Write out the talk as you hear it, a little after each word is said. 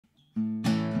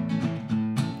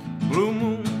Blue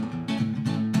moon,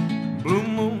 blue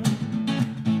moon,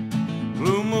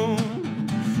 blue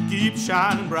moon, keep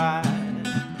shining bright.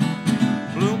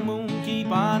 Blue moon, keep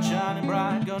on shining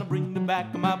bright. Gonna bring me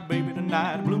back to my baby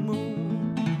tonight. Blue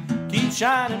moon, keep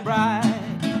shining bright.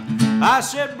 I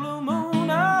said blue moon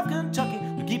of Kentucky,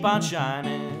 keep on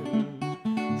shining.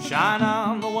 Shine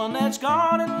on the one that's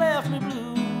gone and left me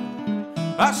blue.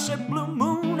 I said blue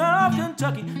moon of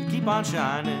Kentucky, keep on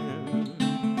shining.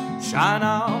 Shine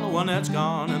on the one that's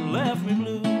gone and left me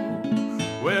blue.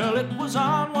 Well, it was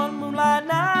on one moonlight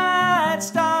night,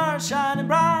 stars shining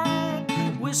bright.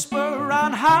 Whisper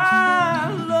on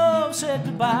high, love said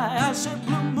goodbye. I said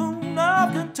blue moon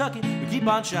of Kentucky, keep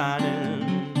on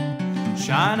shining.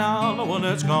 Shine on the one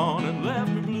that's gone and left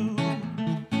me blue.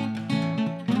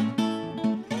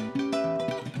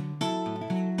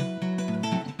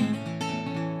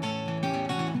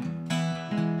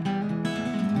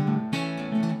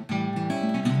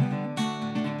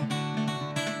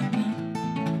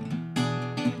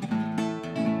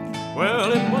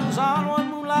 Well, it was on one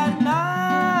moonlight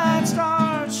night,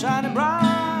 stars shining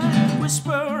bright.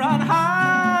 Whisper on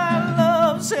high,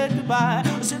 love said goodbye.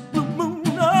 I said blue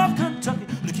moon of Kentucky,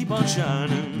 keep on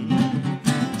shining.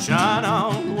 Shine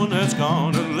on the one that's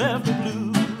gone and left me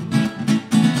blue.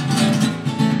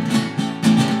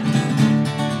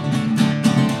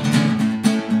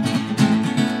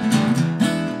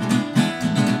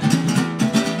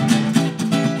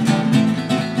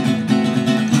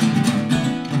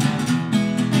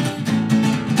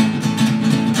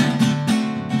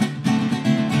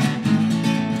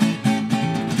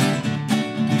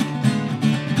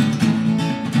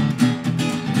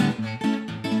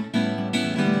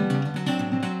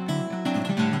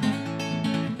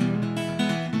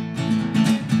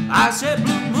 I said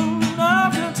blue moon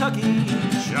of Kentucky,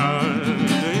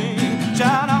 shining,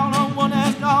 shine on the one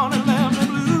that's gone and left me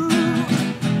blue.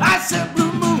 I said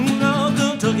blue moon of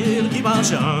Kentucky, keep on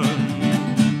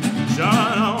shining,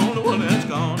 shine on the one that's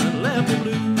gone and left me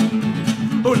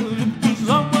blue. Oh, it was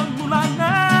on one moonlight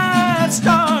night,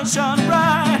 stars shining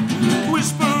bright.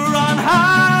 Whisper on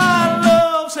high,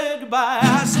 love said goodbye.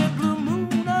 I said blue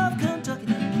moon of Kentucky,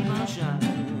 keep on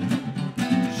shining,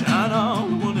 shine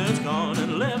on the one that's gone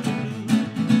and left me blue.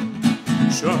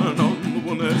 Shine on the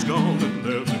one that's gone and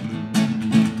left me blue.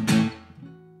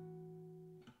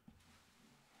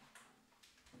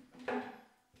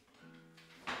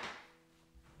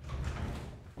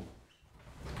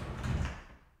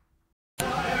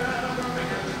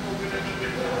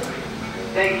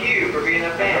 Thank you for being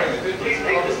a fan. Please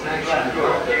take this to the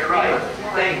left. To your right.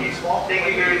 Thank you.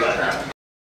 Thank you very much.